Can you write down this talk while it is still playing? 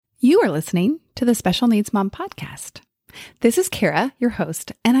You are listening to the Special Needs Mom podcast. This is Kara, your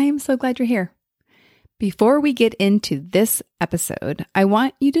host, and I am so glad you're here. Before we get into this episode, I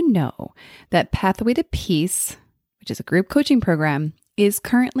want you to know that Pathway to Peace, which is a group coaching program, is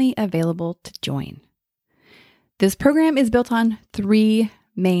currently available to join. This program is built on three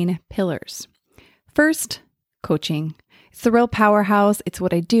main pillars. First, coaching. It's the real powerhouse. It's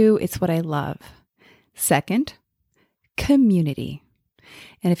what I do. It's what I love. Second, community.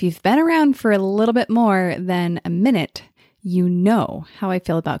 And if you've been around for a little bit more than a minute, you know how I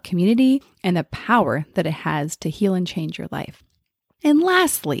feel about community and the power that it has to heal and change your life. And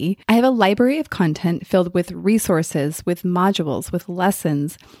lastly, I have a library of content filled with resources, with modules, with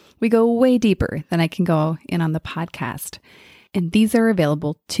lessons. We go way deeper than I can go in on the podcast. And these are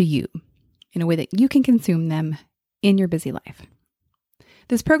available to you in a way that you can consume them in your busy life.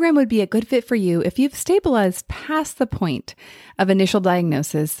 This program would be a good fit for you if you've stabilized past the point of initial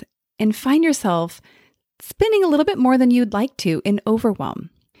diagnosis and find yourself spinning a little bit more than you'd like to in overwhelm.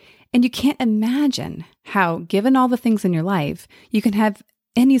 And you can't imagine how, given all the things in your life, you can have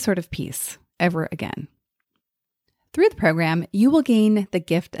any sort of peace ever again. Through the program, you will gain the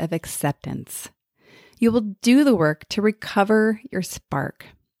gift of acceptance. You will do the work to recover your spark.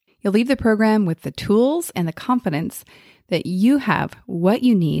 You'll leave the program with the tools and the confidence that you have what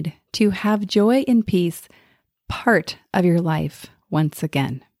you need to have joy and peace part of your life once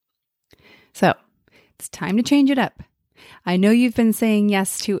again. So it's time to change it up. I know you've been saying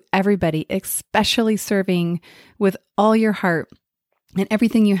yes to everybody, especially serving with all your heart and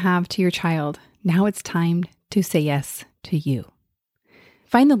everything you have to your child. Now it's time to say yes to you.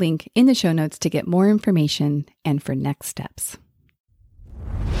 Find the link in the show notes to get more information and for next steps.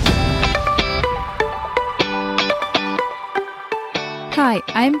 Hi,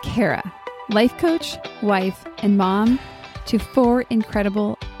 I'm Kara, life coach, wife, and mom to 4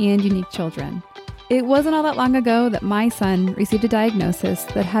 incredible and unique children. It wasn't all that long ago that my son received a diagnosis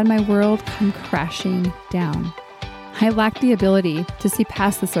that had my world come crashing down. I lacked the ability to see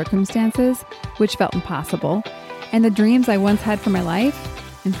past the circumstances, which felt impossible, and the dreams I once had for my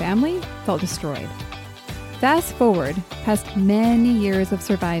life and family felt destroyed. Fast forward past many years of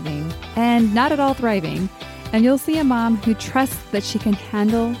surviving and not at all thriving, and you'll see a mom who trusts that she can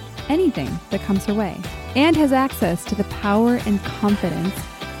handle anything that comes her way and has access to the power and confidence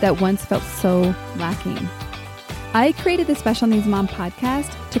that once felt so lacking. I created the Special Needs Mom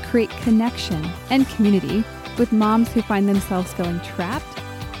podcast to create connection and community with moms who find themselves feeling trapped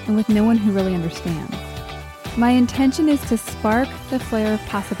and with no one who really understands. My intention is to spark the flare of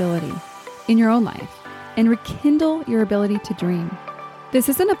possibility in your own life and rekindle your ability to dream. This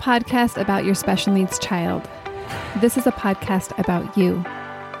isn't a podcast about your special needs child. This is a podcast about you.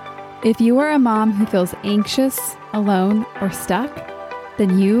 If you are a mom who feels anxious, alone, or stuck,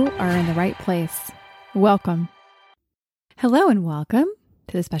 then you are in the right place. Welcome. Hello and welcome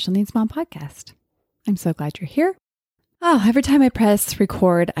to the Special Needs Mom podcast. I'm so glad you're here. Oh, every time I press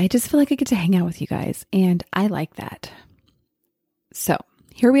record, I just feel like I get to hang out with you guys, and I like that. So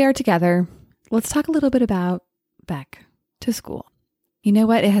here we are together. Let's talk a little bit about back to school. You know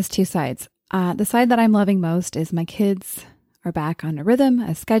what? It has two sides. The side that I'm loving most is my kids are back on a rhythm,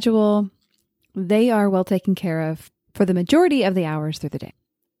 a schedule. They are well taken care of for the majority of the hours through the day.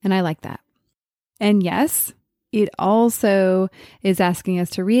 And I like that. And yes, it also is asking us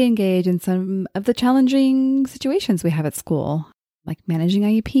to re-engage in some of the challenging situations we have at school, like managing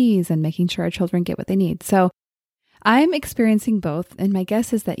IEPs and making sure our children get what they need. So I'm experiencing both, and my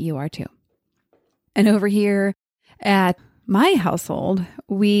guess is that you are too. And over here at my household,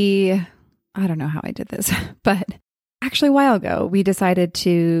 I don't know how I did this, but actually a while ago, we decided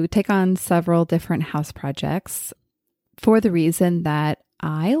to take on several different house projects for the reason that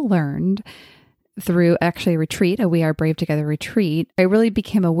I learned through actually a retreat, a We Are Brave Together retreat. I really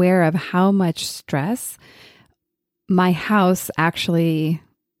became aware of how much stress my house actually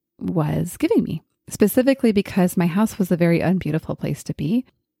was giving me, specifically because my house was a very unbeautiful place to be.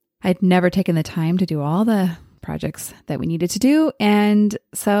 I'd never taken the time to do all the projects that we needed to do. And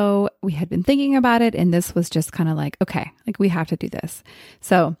so we had been thinking about it, and this was just kind of like, okay, like we have to do this.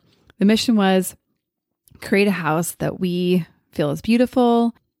 So the mission was create a house that we feel is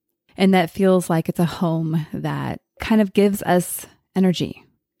beautiful and that feels like it's a home that kind of gives us energy.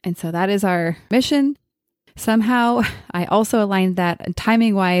 And so that is our mission. Somehow I also aligned that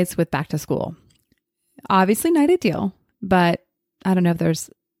timing wise with back to school. Obviously not ideal, but I don't know if there's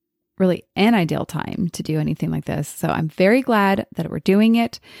really an ideal time to do anything like this. So I'm very glad that we're doing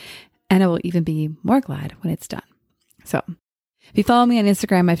it, and I will even be more glad when it's done. So if you follow me on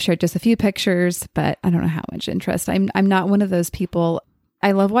Instagram, I've shared just a few pictures, but I don't know how much interest. I'm not one of those people.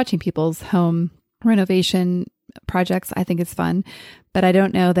 I love watching people's home renovation projects. I think it's fun, but I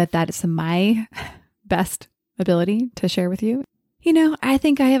don't know that that is my best ability to share with you. I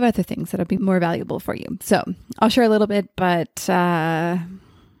think I have other things that'll be more valuable for you. So I'll share a little bit, but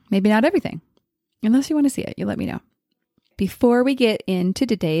maybe not everything. Unless you want to see it, you let me know. Before we get into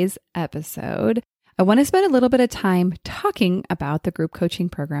today's episode, I want to spend a little bit of time talking about the group coaching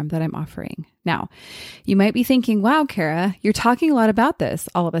program that I'm offering. Now, you might be thinking, wow, Kara, you're talking a lot about this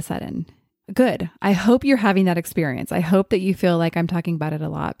all of a sudden. Good. I hope you're having that experience. I hope that you feel like I'm talking about it a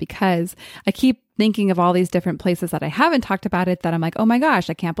lot, because I keep thinking of all these different places that I haven't talked about it that I'm like, oh my gosh,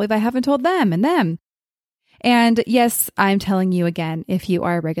 I can't believe I haven't told them and them. And yes, I'm telling you again, if you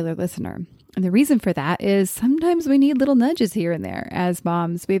are a regular listener. And the reason for that is sometimes we need little nudges here and there as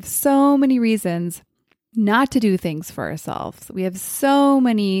moms. We have so many reasons not to do things for ourselves. We have so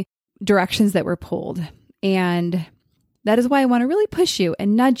many directions that we're pulled. And that is why I want to really push you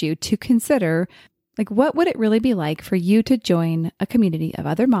and nudge you to consider, what would it really be like for you to join a community of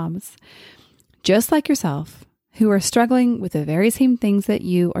other moms, just like yourself, who are struggling with the very same things that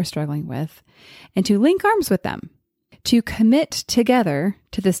you are struggling with, and to link arms with them, to commit together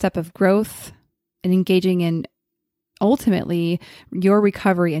to the step of growth and engaging in ultimately your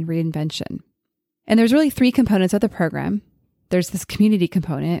recovery and reinvention. And there's really 3 components of the program. There's this community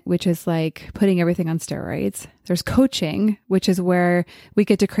component, which is like putting everything on steroids. There's coaching, which is where we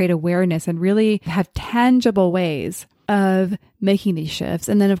get to create awareness and really have tangible ways of making these shifts.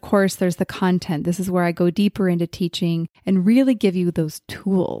 And then, of course, there's the content. This is where I go deeper into teaching and really give you those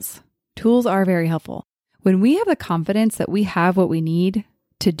tools. Tools are very helpful. When we have the confidence that we have what we need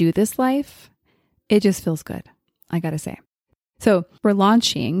to do this life, it just feels good, I got to say. So we're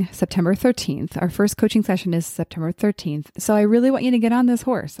launching September 13th. Our first coaching session is September 13th. So I really want you to get on this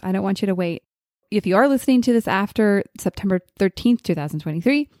horse. I don't want you to wait. If you are listening to this after September 13th,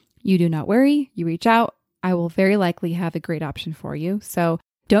 2023, you do not worry. You reach out. I will very likely have a great option for you. So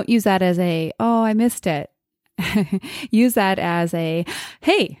don't use that as oh, I missed it. Use that as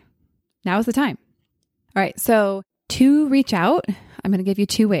hey, now is the time. All right. So to reach out, I'm going to give you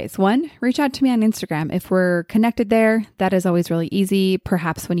 2 ways. 1, reach out to me on Instagram. If we're connected there, that is always really easy.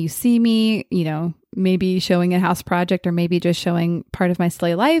 Perhaps when you see me, maybe showing a house project or maybe just showing part of my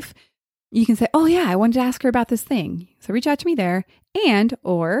sleigh life, you can say, oh yeah, I wanted to ask her about this thing. So reach out to me there.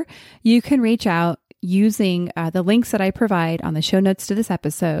 Or you can reach out using the links that I provide on the show notes to this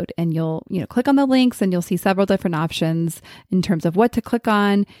episode. And you'll, click on the links and you'll see several different options in terms of what to click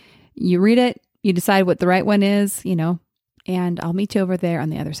on. You read it, you decide what the right one is, and I'll meet you over there on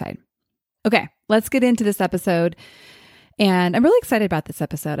the other side. Okay, let's get into this episode. And I'm really excited about this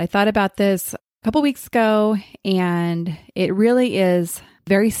episode. I thought about this a couple weeks ago, and it really is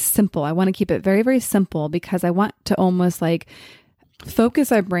very simple. I want to keep it very, very simple because I want to almost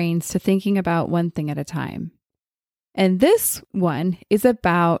focus our brains to thinking about one thing at a time. And this one is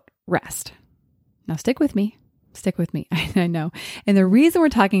about rest. Now stick with me. Stick with me. I know. And the reason we're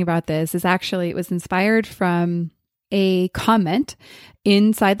talking about this is actually, it was inspired from a comment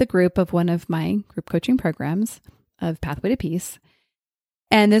inside the group of one of my group coaching programs of Pathway to Peace.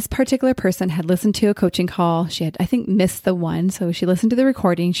 And this particular person had listened to a coaching call. She had, I think, missed the one. So she listened to the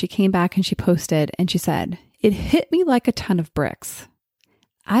recording. She came back and she posted and she said, it hit me like a ton of bricks.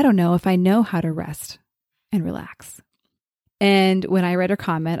 I don't know if I know how to rest and relax. And when I read her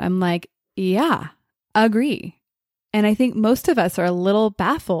comment, I'm like, yeah, agree. And I think most of us are a little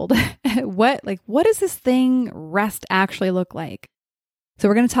baffled at what does this thing rest actually look like? So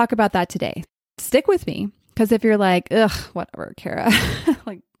we're going to talk about that today. Stick with me, because if you're like, ugh, whatever, Kara,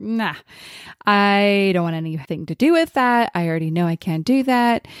 nah, I don't want anything to do with that. I already know I can't do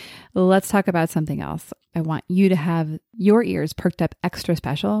that. Let's talk about something else. I want you to have your ears perked up extra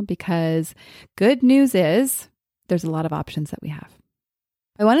special, because good news is there's a lot of options that we have.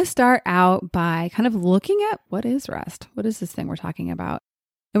 I want to start out by kind of looking at what is rest? What is this thing we're talking about?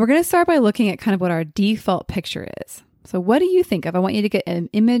 And we're going to start by looking at kind of what our default picture is. So what do you think of? I want you to get an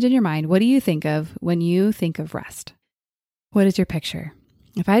image in your mind. What do you think of when you think of rest? What is your picture?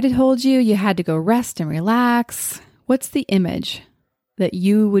 If I had told you you had to go rest and relax, what's the image that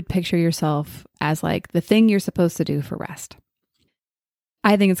you would picture yourself as the thing you're supposed to do for rest?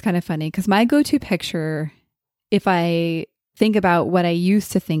 I think it's kind of funny because my go-to picture, if I think about what I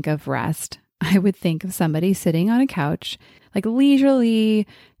used to think of rest, I would think of somebody sitting on a couch, leisurely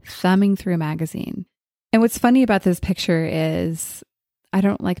thumbing through a magazine. And what's funny about this picture is I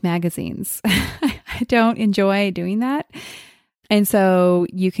don't like magazines. I don't enjoy doing that. And so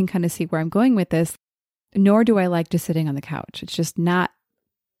you can kind of see where I'm going with this. Nor do I like just sitting on the couch. It's just not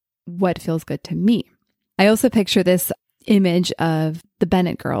what feels good to me. I also picture this image of the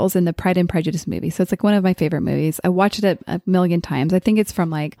Bennett girls in the Pride and Prejudice movie. So it's like one of my favorite movies. I watched it a million times. I think it's from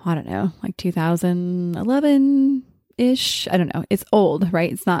like 2011-ish. I don't know. It's old,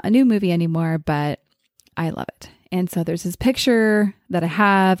 right? It's not a new movie anymore, but I love it. And so there's this picture that I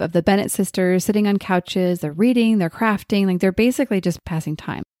have of the Bennett sisters sitting on couches. They're reading, they're crafting, like they're basically just passing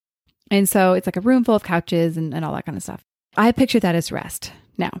time. And so it's like a room full of couches and all that kind of stuff. I picture that as rest.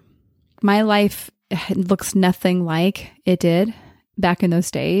 Now, my life looks nothing like it did back in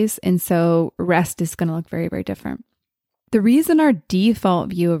those days. And so rest is going to look very, very different. The reason our default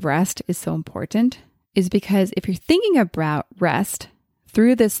view of rest is so important is because if you're thinking about rest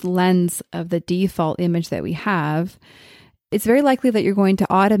through this lens of the default image that we have, it's very likely that you're going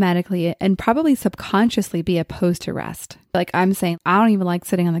to automatically and probably subconsciously be opposed to rest. Like I'm saying, I don't even like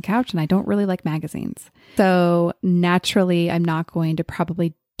sitting on the couch and I don't really like magazines. So naturally, I'm not going to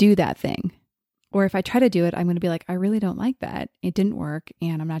probably do that thing. Or if I try to do it, I'm going to be like, I really don't like that. It didn't work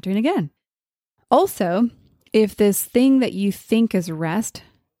and I'm not doing it again. Also, if this thing that you think is rest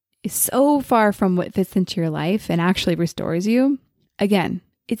is so far from what fits into your life and actually restores you, again,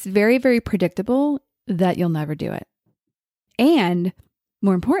 it's very, very predictable that you'll never do it. And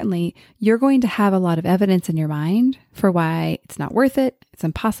more importantly, you're going to have a lot of evidence in your mind for why it's not worth it, it's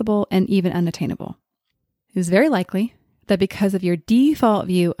impossible, and even unattainable. It's very likely that because of your default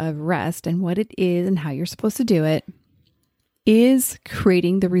view of rest and what it is and how you're supposed to do it is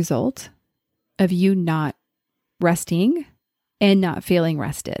creating the result of you not resting and not feeling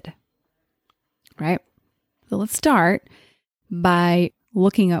rested, right? So let's start by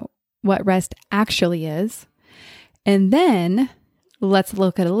looking at what rest actually is. And then let's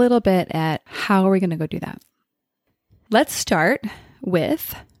look at a little bit at how are we going to go do that. Let's start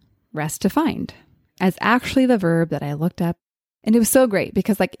with rest defined as actually the verb that I looked up. And it was so great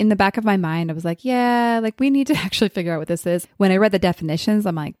because like in the back of my mind, I was like, yeah, like we need to actually figure out what this is. When I read the definitions,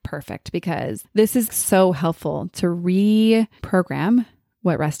 I'm like, perfect, because this is so helpful to reprogram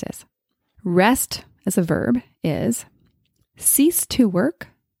what rest is. Rest as a verb is cease to work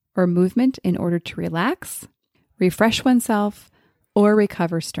or movement in order to relax, refresh oneself, or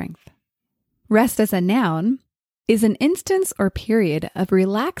recover strength. Rest as a noun is an instance or period of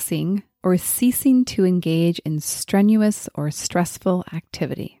relaxing or ceasing to engage in strenuous or stressful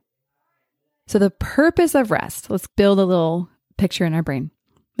activity. So the purpose of rest, let's build a little picture in our brain.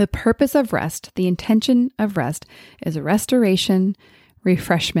 The purpose of rest, the intention of rest, is restoration,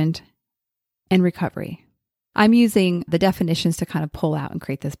 refreshment, and recovery. I'm using the definitions to kind of pull out and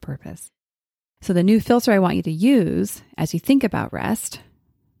create this purpose. So the new filter I want you to use as you think about rest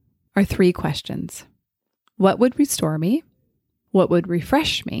are 3 questions. What would restore me? What would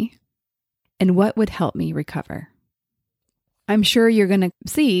refresh me? And what would help me recover? I'm sure you're going to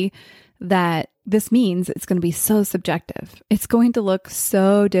see that this means it's going to be so subjective. It's going to look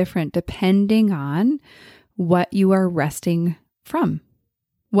so different depending on what you are resting from,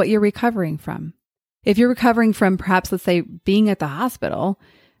 what you're recovering from. If you're recovering from perhaps, let's say, being at the hospital,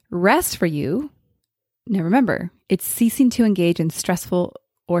 rest for you, now remember, it's ceasing to engage in stressful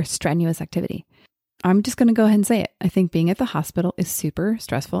or strenuous activity. I'm just going to go ahead and say it. I think being at the hospital is super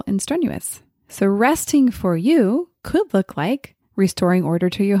stressful and strenuous. So resting for you could look like restoring order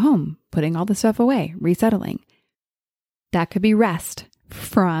to your home, putting all the stuff away, resettling. That could be rest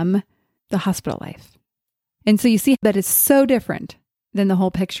from the hospital life. And so you see that it's so different than the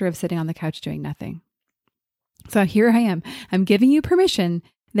whole picture of sitting on the couch doing nothing. So here I am. I'm giving you permission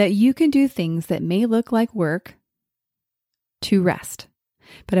that you can do things that may look like work to rest,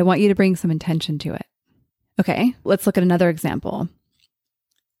 but I want you to bring some intention to it. Okay, let's look at another example.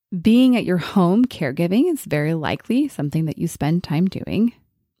 Being at your home caregiving is very likely something that you spend time doing.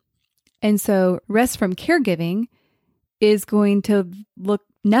 And so rest from caregiving is going to look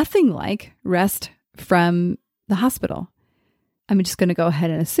nothing like rest from the hospital. I'm just going to go ahead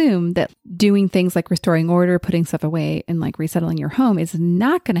and assume that doing things like restoring order, putting stuff away, and like resettling your home is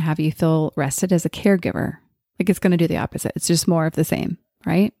not going to have you feel rested as a caregiver. Like it's going to do the opposite. It's just more of the same,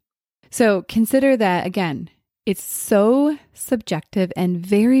 right? So consider that, again, it's so subjective and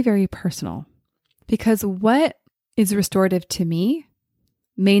very, very personal because what is restorative to me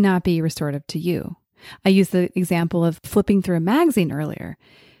may not be restorative to you. I used the example of flipping through a magazine earlier.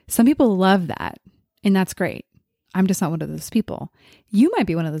 Some people love that, and that's great. I'm just not one of those people. You might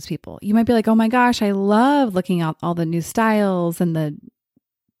be one of those people. You might be like, oh my gosh, I love looking at all the new styles and the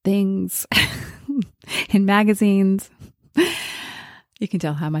things in magazines. You can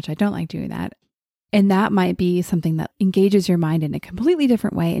tell how much I don't like doing that. And that might be something that engages your mind in a completely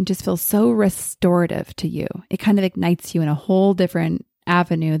different way and just feels so restorative to you. It kind of ignites you in a whole different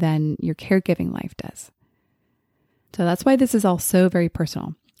avenue than your caregiving life does. So that's why this is all so very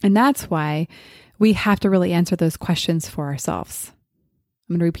personal. And that's why we have to really answer those questions for ourselves.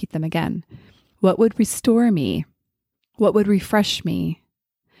 I'm going to repeat them again. What would restore me? What would refresh me?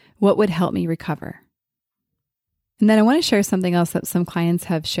 What would help me recover? And then I want to share something else that some clients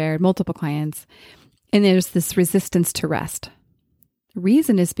have shared, multiple clients, and there's this resistance to rest. The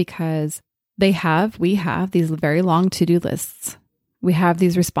reason is because we have these very long to-do lists. We have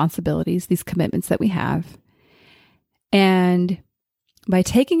these responsibilities, these commitments that we have. And by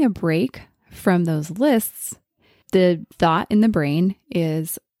taking a break from those lists, the thought in the brain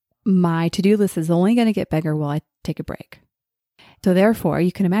is my to-do list is only going to get bigger while I take a break. So therefore,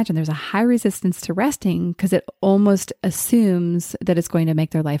 you can imagine there's a high resistance to resting because it almost assumes that it's going to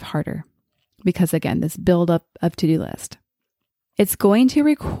make their life harder. Because again, this buildup of to-do list. It's going to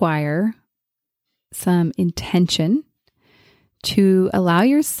require some intention to allow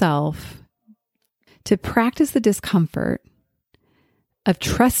yourself to practice the discomfort of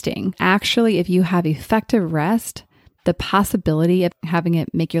trusting. Actually, if you have effective rest, the possibility of having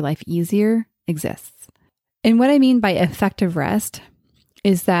it make your life easier exists. And what I mean by effective rest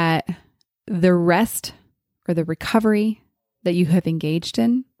is that the rest or the recovery that you have engaged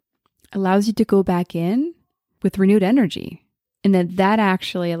in allows you to go back in with renewed energy. And that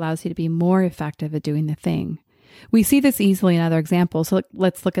actually allows you to be more effective at doing the thing. We see this easily in other examples. So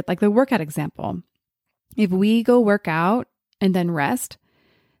let's look at like the workout example. If we go work out and then rest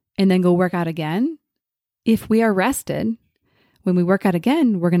and then go work out again, if we are rested, when we work out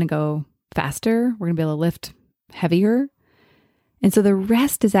again, we're going to go faster. We're going to be able to lift heavier. And so the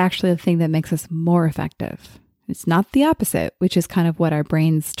rest is actually the thing that makes us more effective. It's not the opposite, which is kind of what our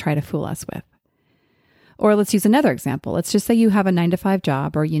brains try to fool us with. Or let's use another example. Let's just say you have a 9-to-5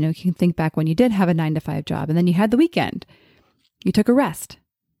 job, or, you can think back when you did have a 9-to-5 job and then you had the weekend. You took a rest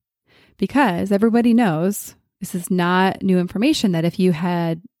because everybody knows this is not new information that if you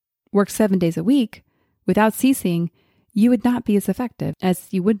had worked 7 days a week without ceasing, you would not be as effective as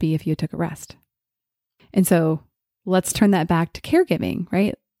you would be if you took a rest. And so let's turn that back to caregiving,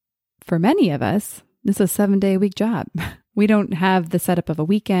 right? For many of us, this is a 7-day-a-week job. We don't have the setup of a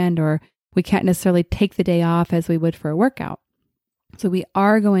weekend, or we can't necessarily take the day off as we would for a workout. So we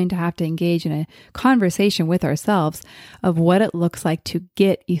are going to have to engage in a conversation with ourselves of what it looks like to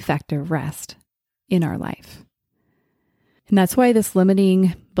get effective rest in our life. And that's why this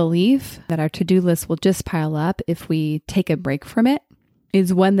limiting belief that our to-do list will just pile up if we take a break from it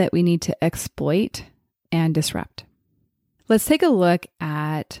is one that we need to exploit and disrupt. Let's take a look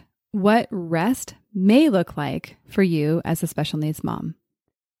at what rest may look like for you as a special needs mom.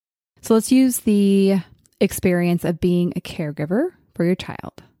 So let's use the experience of being a caregiver for your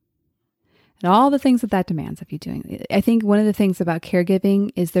child and all the things that demands of you doing. I think one of the things about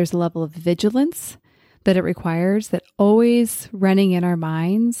caregiving is there's a level of vigilance that it requires, that always running in our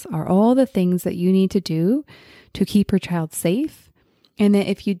minds are all the things that you need to do to keep your child safe. And that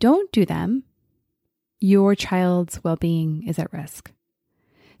if you don't do them, your child's well-being is at risk.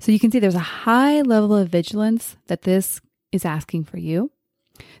 So you can see there's a high level of vigilance that this is asking for you.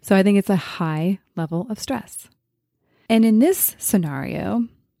 So I think it's a high level of stress. And in this scenario,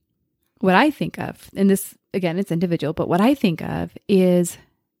 what I think of, and this, again, it's individual, but what I think of is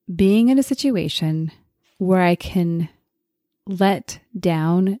being in a situation where I can let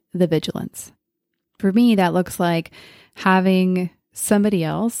down the vigilance. For me, that looks like having somebody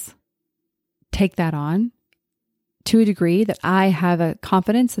else take that on to a degree that I have a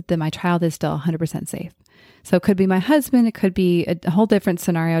confidence that my child is still 100% safe. So it could be my husband, it could be a whole different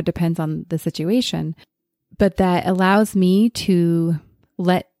scenario, depends on the situation. But that allows me to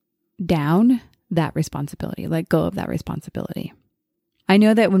let down that responsibility, let go of that responsibility. I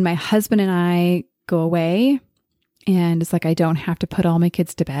know that when my husband and I go away and it's like I don't have to put all my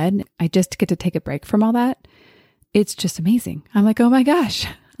kids to bed, I just get to take a break from all that. It's just amazing. I'm like, oh my gosh,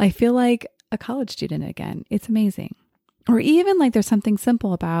 I feel like a college student again. It's amazing. Or even like there's something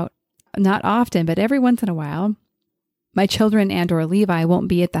simple about, not often, but every once in a while, my children and or Levi won't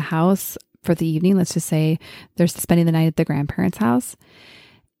be at the house for the evening. Let's just say they're spending the night at the grandparents' house.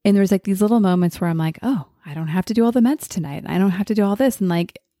 And there's like these little moments where I'm like, oh, I don't have to do all the meds tonight. I don't have to do all this. And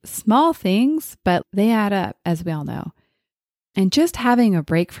like small things, but they add up, as we all know. And just having a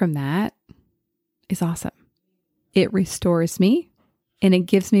break from that is awesome. It restores me and it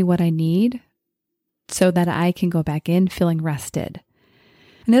gives me what I need so that I can go back in feeling rested.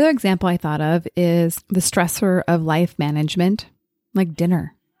 Another example I thought of is the stressor of life management, like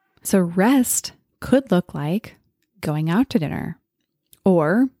dinner. So rest could look like going out to dinner,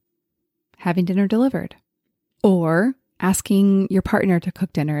 or having dinner delivered, or asking your partner to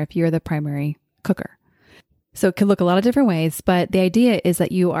cook dinner if you're the primary cooker. So it could look a lot of different ways, but the idea is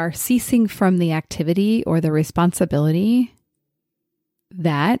that you are ceasing from the activity or the responsibility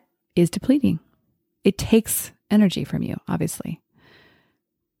that is depleting. It takes energy from you, obviously.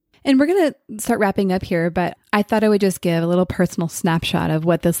 And we're going to start wrapping up here, but I thought I would just give a little personal snapshot of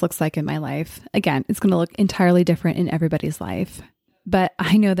what this looks like in my life. Again, it's going to look entirely different in everybody's life, but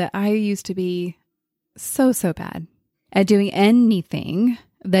I know that I used to be so bad at doing anything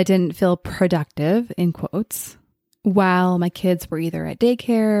that didn't feel productive, in quotes, while my kids were either at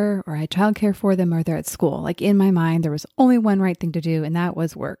daycare or I had childcare for them or they're at school. Like in my mind, there was only one right thing to do, and that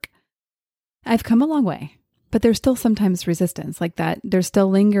was work. I've come a long way, but there's still sometimes resistance like that. There's still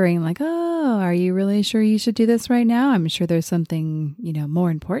lingering like, oh, are you really sure you should do this right now? I'm sure there's something,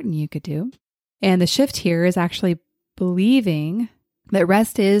 more important you could do. And the shift here is actually believing that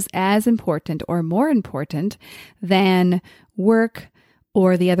rest is as important or more important than work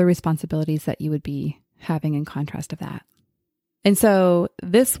or the other responsibilities that you would be having in contrast of that. And so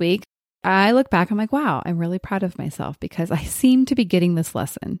this week, I look back, I'm like, wow, I'm really proud of myself because I seem to be getting this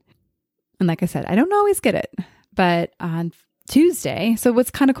lesson. And like I said, I don't always get it, but on Tuesday, so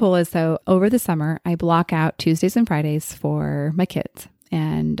what's kind of cool is though, over the summer, I block out Tuesdays and Fridays for my kids.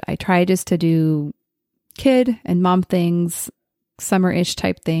 And I try just to do kid and mom things, summer-ish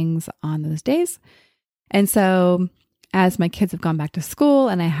type things on those days. And so as my kids have gone back to school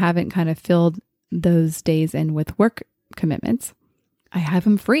and I haven't kind of filled those days in with work commitments, I have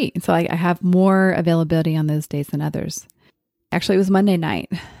them free. And so I have more availability on those days than others. Actually, it was Monday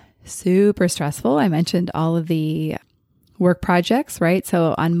night. Super stressful. I mentioned all of the work projects, right?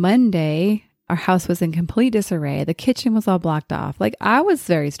 So on Monday, our house was in complete disarray. The kitchen was all blocked off. Like I was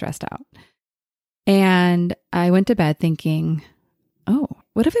very stressed out. And I went to bed thinking, oh,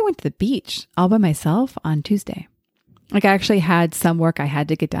 what if I went to the beach all by myself on Tuesday? Like I actually had some work I had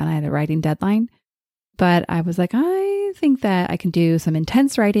to get done. I had a writing deadline, but I was like, I think that I can do some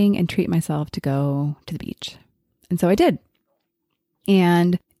intense writing and treat myself to go to the beach. And so I did.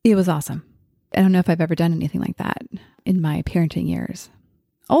 And it was awesome. I don't know if I've ever done anything like that in my parenting years.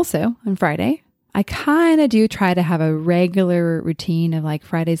 Also on Friday, I kind of do try to have a regular routine of like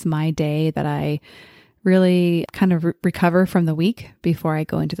Friday's my day that I really kind of recover from the week before I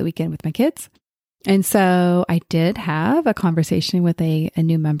go into the weekend with my kids. And so I did have a conversation with a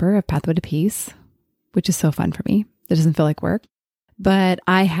new member of Pathway to Peace, which is so fun for me. It doesn't feel like work. But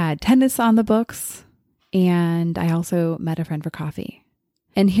I had tennis on the books and I also met a friend for coffee.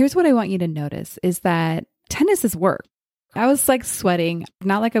 And here's what I want you to notice is that tennis is work. I was like sweating,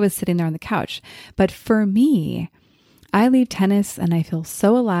 not like I was sitting there on the couch. But for me, I leave tennis and I feel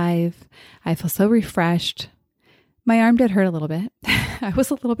so alive. I feel so refreshed. My arm did hurt a little bit. I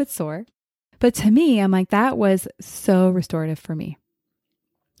was a little bit sore. But to me, I'm like, that was so restorative for me.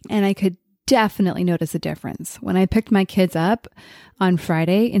 And I could definitely notice a difference. When I picked my kids up on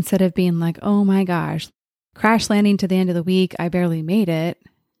Friday, instead of being like, oh my gosh, crash landing to the end of the week, I barely made it.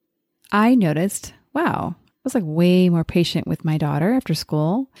 I noticed, wow, I was like way more patient with my daughter after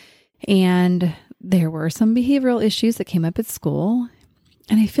school. And there were some behavioral issues that came up at school.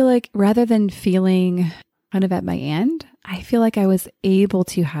 And I feel like rather than feeling kind of at my end, I feel like I was able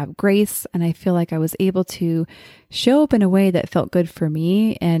to have grace and I feel like I was able to show up in a way that felt good for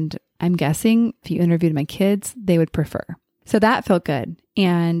me. And I'm guessing if you interviewed my kids, they would prefer. So that felt good.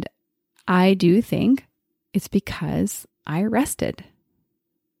 And I do think it's because I rested.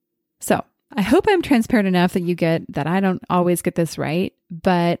 So I hope I'm transparent enough that you get that I don't always get this right,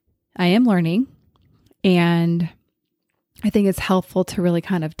 but I am learning. And I think it's helpful to really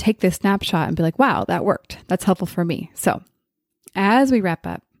kind of take this snapshot and be like, wow, that worked. That's helpful for me. So as we wrap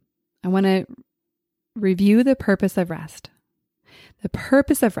up, I want to review the purpose of rest. The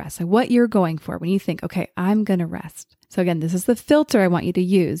purpose of rest, so what you're going for when you think, okay, I'm going to rest. So again, this is the filter I want you to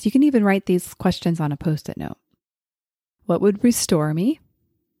use. You can even write these questions on a Post-it note. What would restore me?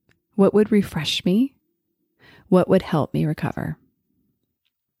 What would refresh me? What would help me recover?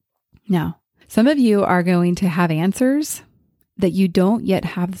 Now, some of you are going to have answers that you don't yet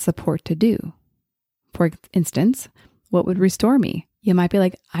have the support to do. For instance, what would restore me? You might be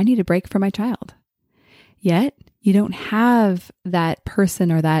like, I need a break from my child. Yet, you don't have that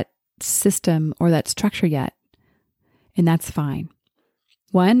person or that system or that structure yet. And that's fine.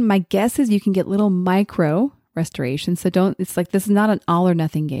 One, my guess is you can get little micro restoration. So it's like, this is not an all or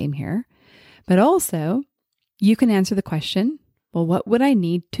nothing game here. But also, you can answer the question, well, what would I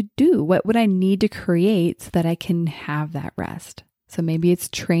need to do? What would I need to create so that I can have that rest? So maybe it's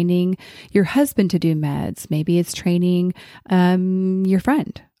training your husband to do meds. Maybe it's training your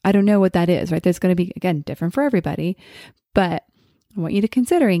friend. I don't know what that is, right? There's going to be, again, different for everybody. But I want you to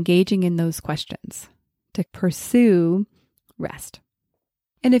consider engaging in those questions to pursue rest.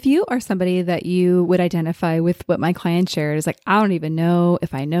 And if you are somebody that you would identify with what my client shared is like, I don't even know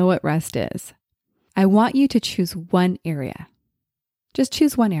if I know what rest is. I want you to choose one area. Just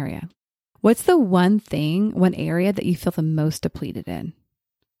choose one area. What's the one area that you feel the most depleted in?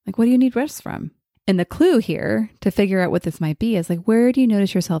 Like, what do you need rest from? And the clue here to figure out what this might be is like, where do you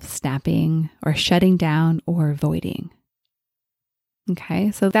notice yourself snapping or shutting down or avoiding?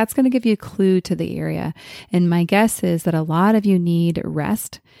 Okay, so that's going to give you a clue to the area. And my guess is that a lot of you need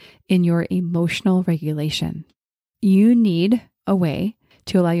rest in your emotional regulation. You need a way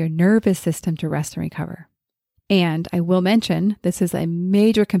to allow your nervous system to rest and recover. And I will mention, this is a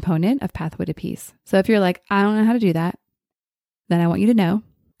major component of Pathway to Peace. So if you're like, I don't know how to do that, then I want you to know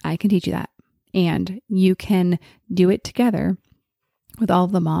I can teach you that. And you can do it together with all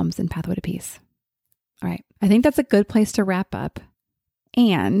of the moms in Pathway to Peace. All right. I think that's a good place to wrap up.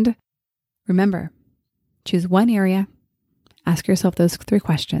 And remember, choose one area, ask yourself those 3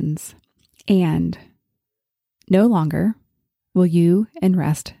 questions, and no longer will you and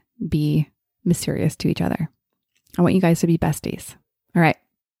rest be mysterious to each other. I want you guys to be besties. All right.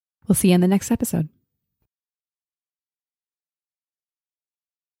 We'll see you in the next episode.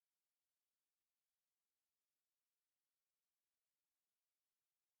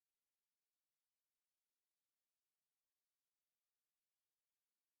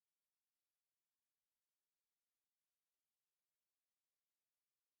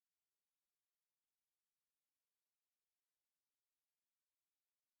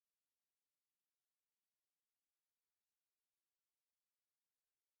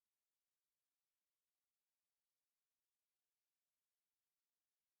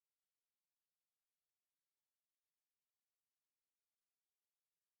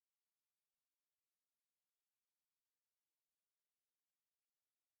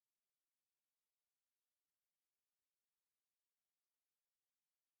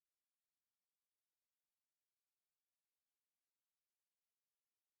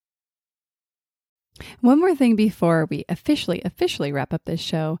 One more thing before we officially wrap up this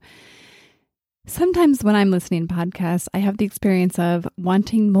show. Sometimes when I'm listening to podcasts, I have the experience of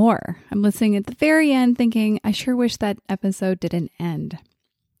wanting more. I'm listening at the very end thinking, I sure wish that episode didn't end.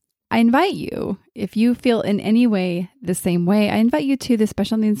 I invite you, if you feel in any way the same way, I invite you to the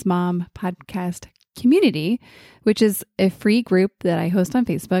Special Needs Mom podcast community, which is a free group that I host on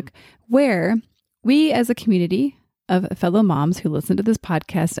Facebook, where we as a community of fellow moms who listen to this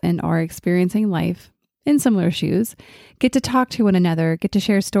podcast and are experiencing life in similar shoes, get to talk to one another, get to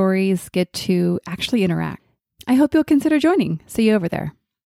share stories, get to actually interact. I hope you'll consider joining. See you over there.